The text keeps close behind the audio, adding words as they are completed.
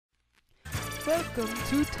Welcome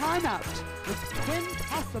to Time Out with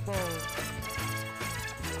Twinpossible.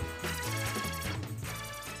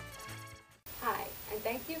 Hi, and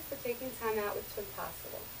thank you for taking time out with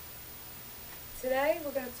Twinpossible. Today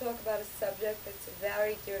we're going to talk about a subject that's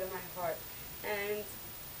very dear to my heart, and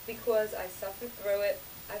because I suffered through it,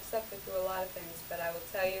 I've suffered through a lot of things, but I will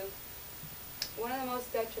tell you, one of the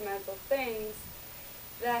most detrimental things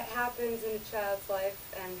that happens in a child's life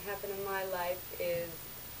and happened in my life is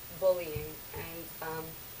bullying. And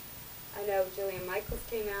I know Jillian Michaels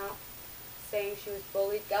came out saying she was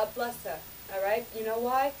bullied. God bless her, all right? You know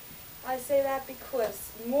why? I say that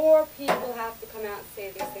because more people have to come out and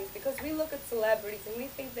say these things, because we look at celebrities and we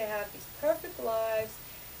think they have these perfect lives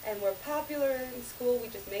and we're popular in school. We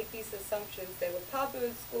just make these assumptions. They were popular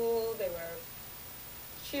in school, they were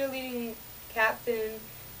cheerleading captain,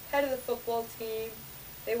 head of the football team.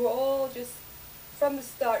 They were all just, from the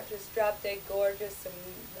start, just drop dead gorgeous and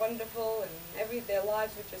wonderful, and their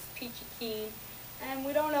lives were just peachy keen. And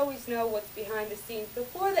we don't always know what's behind the scenes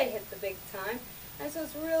before they hit the big time. And so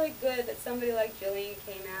it's really good that somebody like Jillian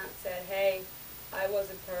came out and said, hey, I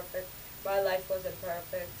wasn't perfect, my life wasn't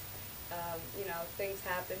perfect, things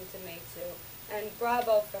happened to me too. And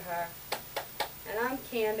bravo for her. And I'm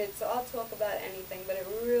candid, so I'll talk about anything, but it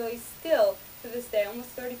really still, to this day, almost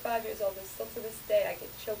 35 years old, and still to this day, I get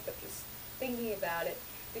choked up just thinking about it,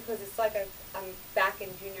 because it's like I'm back in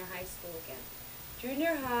junior high school again.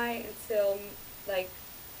 Junior high until like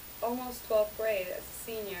almost 12th grade as a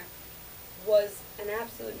senior was an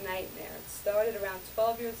absolute nightmare. It started around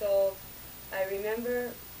 12 years old. I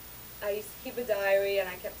remember I used to keep a diary, and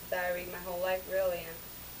I kept a diary my whole life really, and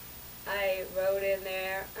I wrote in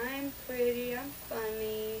there, I'm pretty, I'm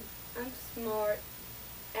funny, I'm smart.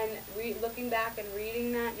 And looking back and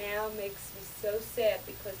reading that now makes me so sad,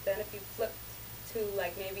 because then if you flip to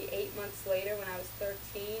like maybe 8 months later when I was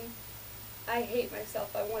 13, I hate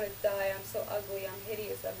myself, I want to die, I'm so ugly, I'm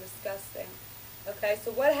hideous, I'm disgusting. Okay,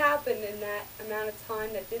 so what happened in that amount of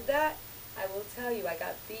time that did that? I will tell you, I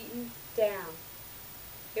got beaten down.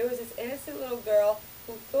 There was this innocent little girl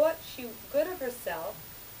who thought she was good of herself,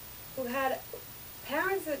 who had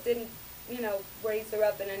parents that didn't, raise her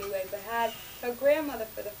up in any way, but had her grandmother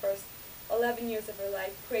for the first 11 years of her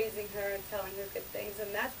life praising her and telling her good things,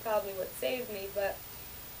 and that's probably what saved me. But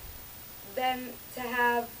then to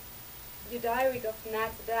have your diary go from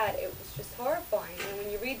that to that, it was just horrifying. And when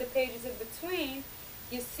you read the pages in between,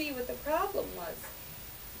 you see what the problem was.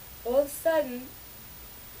 All of a sudden,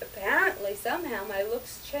 apparently, somehow, my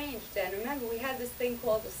looks changed. And remember, we had this thing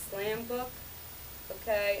called a slam book,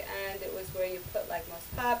 okay, and it was where you put like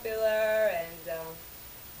most popular and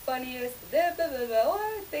funniest, all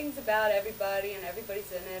the things about everybody, and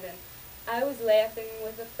everybody's in it. And I was laughing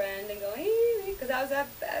with a friend and going, because I was at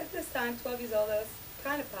this time 12 years old, I was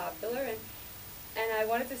kind of popular, and I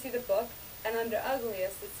wanted to see the book, and under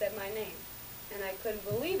ugliest it said my name, and I couldn't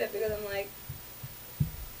believe it, because I'm like,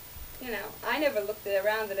 I never looked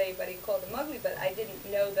around at anybody and called them ugly, but I didn't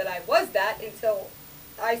know that I was that until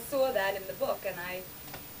I saw that in the book, and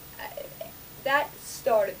that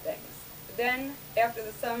started things. Then, after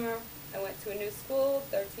the summer, I went to a new school,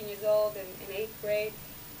 13 years old, in 8th grade,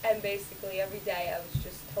 and basically every day I was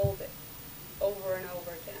just told it over and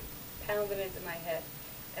over again, pounded into my head.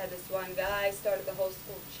 And this one guy started the whole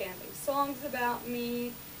school chanting songs about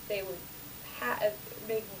me. They would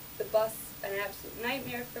make the bus an absolute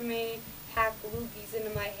nightmare for me, hack loogies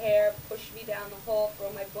into my hair, push me down the hall,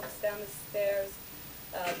 throw my books down the stairs,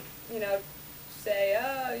 say,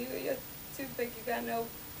 oh, you're too big, you got no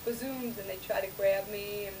bazooms, and they try to grab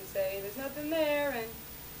me and say, there's nothing there, and,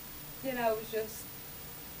 it was just,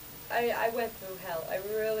 I went through hell. I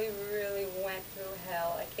really, really went through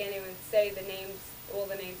hell. I can't even say all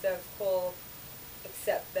the names I was called,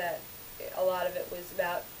 except that a lot of it was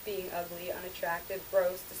about being ugly, unattractive,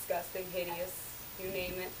 gross, disgusting, hideous, you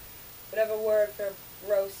name it. Whatever word for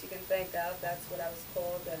gross you can think of, that's what I was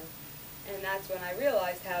called, and that's when I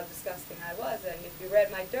realized how disgusting I was. And if you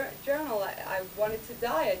read my journal, I wanted to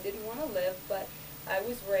die. I didn't want to live, but I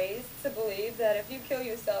was raised to believe that if you kill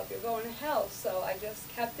yourself, you're going to hell. So I just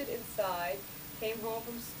kept it inside, came home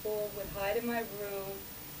from school, would hide in my room,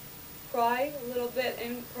 cry a little bit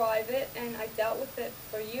in private, and I dealt with it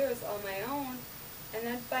for years on my own. And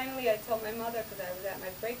then finally I told my mother, because I was at my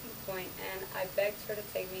breaking point, and I begged her to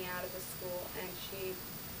take me out of the school, and she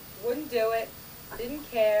wouldn't do it, didn't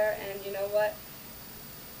care. And you know what?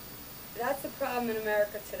 That's the problem in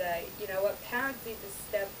America today. You know what? Parents need to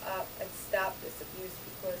step up and stop this abuse,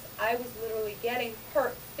 because I was literally getting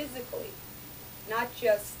hurt physically, not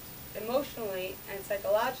just emotionally and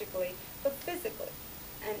psychologically, but physically.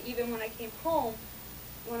 And even when I came home,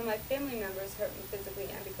 one of my family members hurt me physically,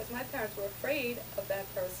 and because my parents were afraid of that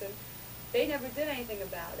person, they never did anything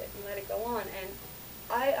about it and let it go on. And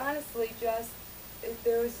I honestly just,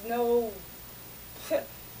 there's no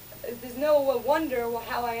wonder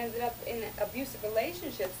how I ended up in abusive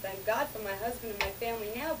relationships. Thank God for my husband and my family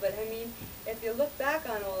now. But I mean, if you look back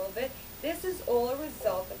on all of it, this is all a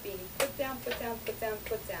result of being put down, put down, put down,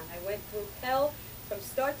 put down. I went through hell from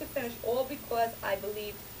start to finish, all because I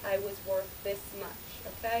believed I was worth this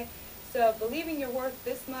much, okay? So believing you're worth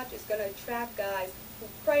this much is going to attract guys who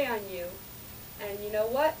prey on you. And you know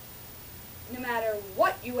what? No matter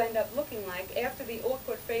what you end up looking like, after the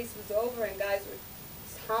awkward phase was over and guys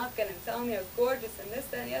were honking and telling me I was gorgeous and this,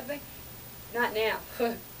 that, and the other thing, not now.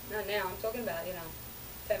 Not now. I'm talking about,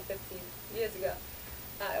 10, 15 years ago.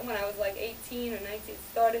 When I was like 18 or 19, it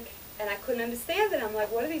started, and I couldn't understand it. I'm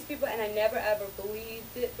like, what are these people? And I never ever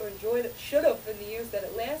believed it or enjoyed it. Should have in the years that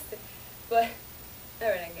it lasted. But,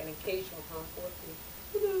 alright, I get an occasional honk with me.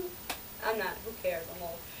 I'm not. Who cares? I'm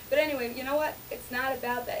old. But anyway, you know what? It's not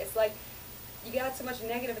about that. It's like you got so much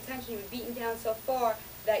negative attention, you were beaten down so far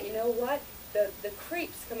that, you know what? The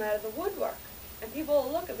creeps come out of the woodwork. And people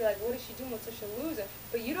will look and be like, what is she doing with such a loser?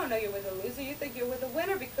 But you don't know you're with a loser. You think you're with a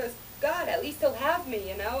winner because, God, at least he'll have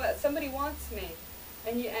me, Somebody wants me.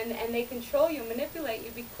 And they control you, manipulate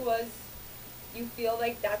you because you feel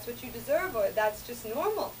like that's what you deserve or that's just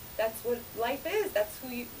normal. That's what life is. That's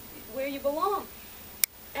where you belong.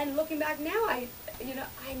 And looking back now, I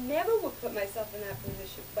never would put myself in that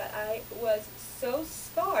position, but I was so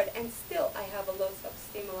scarred, and still I have a low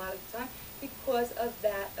self-esteem a lot of the time because of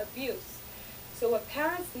that abuse. So what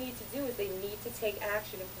parents need to do is they need to take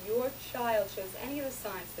action. If your child shows any of the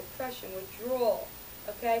signs, depression, withdrawal,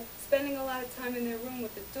 okay, spending a lot of time in their room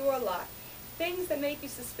with the door locked, things that make you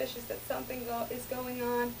suspicious that something is going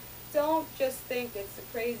on, don't just think it's the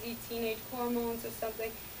crazy teenage hormones or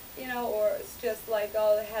something, or it's just like,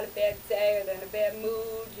 oh, they had a bad day or they're in a bad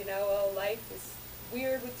mood, oh, life is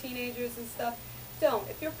weird with teenagers and stuff. Don't.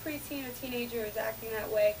 If your preteen or teenager is acting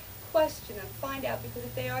that way, question them, find out, because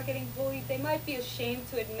if they are getting bullied, they might be ashamed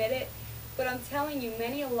to admit it, but I'm telling you,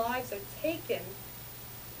 many lives are taken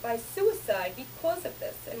by suicide because of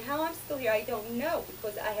this. And how I'm still here, I don't know,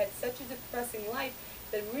 because I had such a depressing life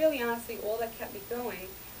that really, honestly, all that kept me going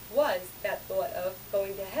was that thought of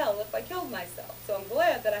going to hell if I killed myself. So I'm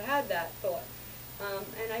glad that I had that thought.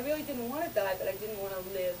 And I really didn't want to die, but I didn't want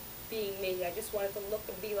to live being me. I just wanted to look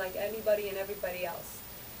and be like anybody and everybody else.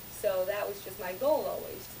 So that was just my goal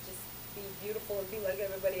always, to just be beautiful and be like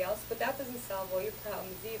everybody else. But that doesn't solve all your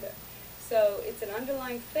problems either. So it's an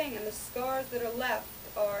underlying thing, and the scars that are left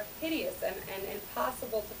are hideous and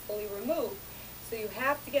impossible to fully remove. So you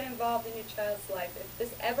have to get involved in your child's life. If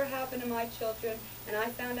this ever happened to my children and I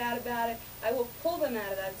found out about it, I will pull them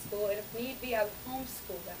out of that school, and if need be, I would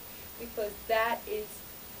homeschool them, because that is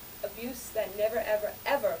abuse that never, ever,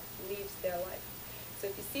 ever leaves their life. So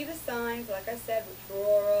if you see the signs, like I said,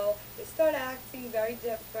 withdrawal, they start acting very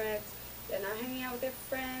different, they're not hanging out with their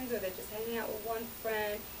friends, or they're just hanging out with one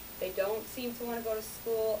friend, they don't seem to want to go to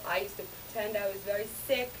school. I used to pretend I was very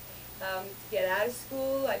sick to get out of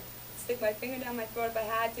school. I'd stick my finger down my throat if I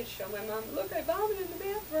had to show my mom, look, I vomited in the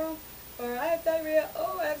bathroom, or I have diarrhea,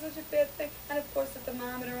 oh, I have such a bad thing, and of course the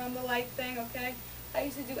thermometer on the light thing, okay? I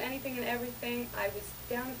used to do anything and everything. I was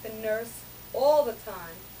down at the nurse all the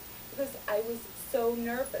time because I was so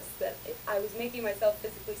nervous that I was making myself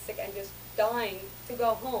physically sick and just dying to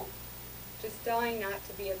go home, just dying not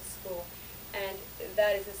to be at school. And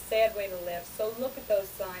that is a sad way to live. So look at those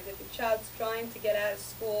signs. If your child's trying to get out of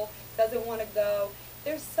school, doesn't want to go,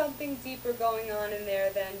 there's something deeper going on in there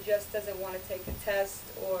than just doesn't want to take a test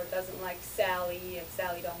or doesn't like Sally and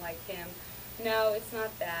Sally don't like him. No, it's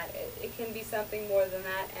not that. It can be something more than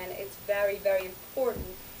that, and it's very, very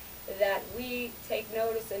important that we take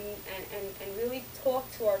notice and really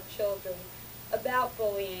talk to our children about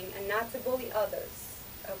bullying and not to bully others,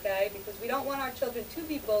 okay? Because we don't want our children to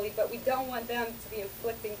be bullied, but we don't want them to be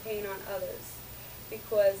inflicting pain on others,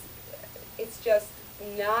 because it's just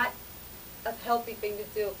not a healthy thing to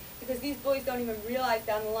do, because these bullies don't even realize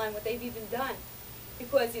down the line what they've even done.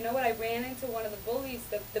 Because, you know what, I ran into one of the bullies,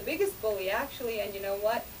 the biggest bully actually, and you know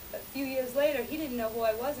what, a few years later, he didn't know who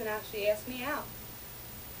I was and actually asked me out.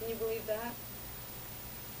 Can you believe that?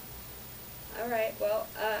 Alright, well,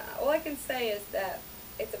 all I can say is that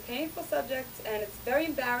it's a painful subject, and it's very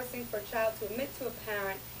embarrassing for a child to admit to a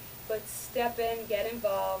parent, but step in, get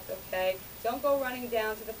involved, okay? Don't go running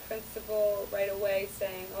down to the principal right away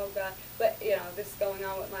saying, oh God, but, this is going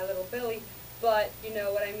on with my little Billy. But, you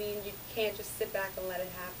know what I mean, you can't just sit back and let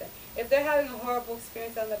it happen. If they're having a horrible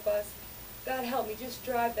experience on the bus, God help me, just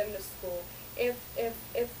drive them to school.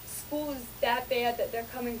 if school is that bad that they're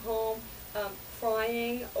coming home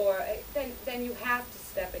crying, or then you have to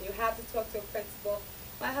step in. You have to talk to a principal.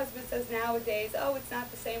 My husband says nowadays, oh, it's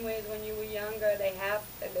not the same way as when you were younger.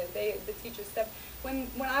 The teachers step. When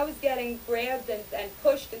I was getting grabbed and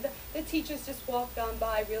pushed, and the teachers just walked on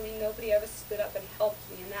by. Really, nobody ever stood up and helped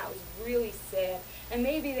me, and that was really sad. And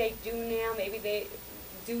maybe they do now. Maybe they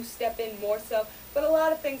do step in more so. But a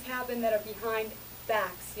lot of things happen that are behind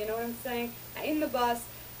backs. You know what I'm saying? In the bus,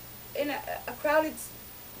 in a crowded,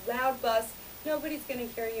 loud bus, nobody's going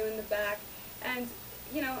to hear you in the back. And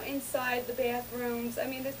you know, inside the bathrooms, I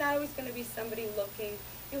mean, there's not always going to be somebody looking.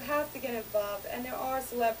 You have to get involved, and there are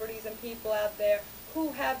celebrities and people out there who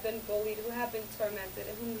have been bullied, who have been tormented,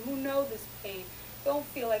 and who know this pain. Don't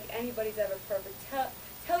feel like anybody's ever perfect.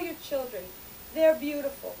 Tell your children they're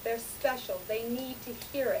beautiful, they're special, they need to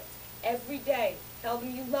hear it every day. Tell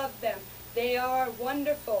them you love them. They are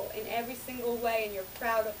wonderful in every single way, and you're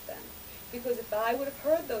proud of them. Because if I would have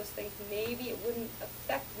heard those things, maybe it wouldn't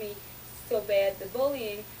affect me so bad, the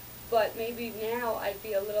bullying, but maybe now I'd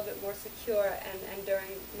be a little bit more secure, and during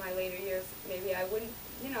my later years, maybe I wouldn't,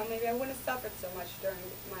 maybe I wouldn't have suffered so much during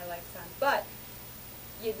my lifetime. But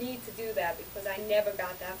you need to do that, because I never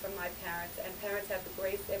got that from my parents, and parents have the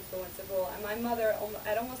greatest influence of all. And my mother,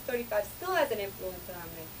 at almost 35, still has an influence on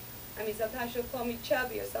me. I mean, sometimes she'll call me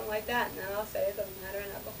chubby or something like that, and then I'll say it doesn't matter,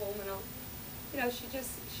 and I'll go home and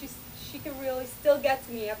she can really still get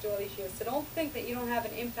to me after all these years. So don't think that you don't have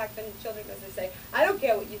an impact on your children because they say, I don't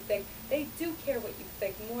care what you think. They do care what you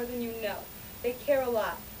think more than you know. They care a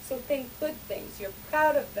lot. So think good things. You're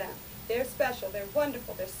proud of them. They're special. They're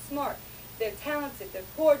wonderful. They're smart. They're talented. They're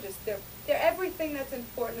gorgeous. They're everything that's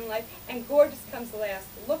important in life, and gorgeous comes last.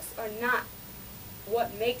 Looks are not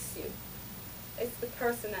what makes you. It's the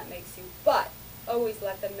person that makes you. But always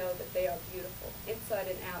let them know that they are beautiful, inside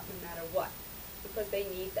and out, no matter what. Because they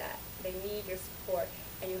need that. They need your support.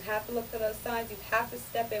 And you have to look for those signs. You have to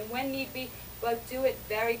step in when need be, but do it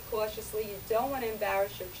very cautiously. You don't want to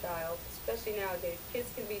embarrass your child, especially nowadays. Kids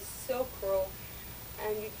can be so cruel,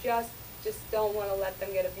 and you just don't want to let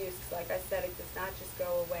them get abused. Because like I said, it does not just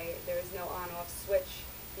go away. There is no on-off switch.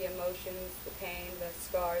 The emotions, the pain, the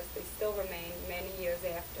scars, they still remain many years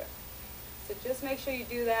after. So just make sure you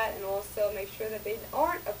do that, and also make sure that they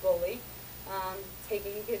aren't a bully.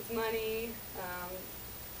 Taking kids' money,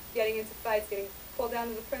 getting into fights, getting called down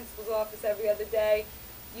to the principal's office every other day.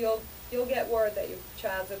 You'll get word that your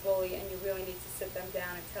child's a bully, and you really need to sit them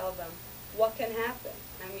down and tell them what can happen.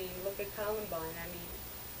 I mean, look at Columbine. I mean,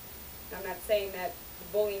 I'm not saying that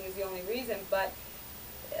bullying is the only reason, but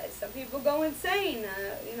some people go insane,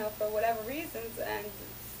 for whatever reasons, and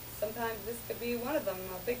sometimes this could be one of them,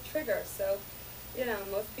 a big trigger. So,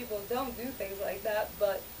 most people don't do things like that,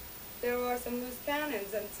 but there are some loose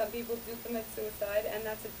cannons, and some people do commit suicide, and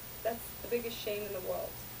that's the biggest shame in the world.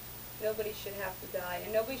 Nobody should have to die,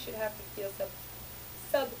 and nobody should have to feel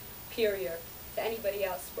superior to anybody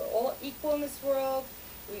else. We're all equal in this world.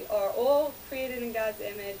 We are all created in God's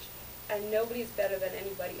image, and nobody is better than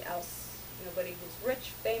anybody else. Nobody who's rich,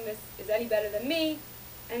 famous, is any better than me,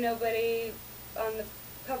 and nobody on the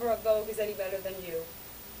cover of Vogue is any better than you.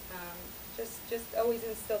 Just always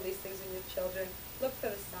instill these things in your children. Look for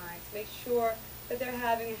the signs. Make sure that they're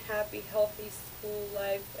having a happy, healthy school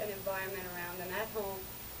life and environment around them at home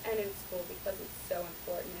and in school, because it's so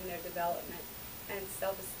important in their development, and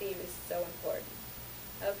self-esteem is so important.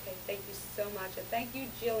 Okay, thank you so much. And thank you,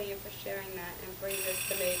 Jillian, for sharing that and bringing this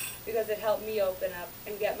to me, because it helped me open up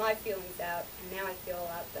and get my feelings out, and now I feel a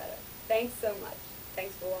lot better. Thanks so much.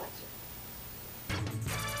 Thanks for watching.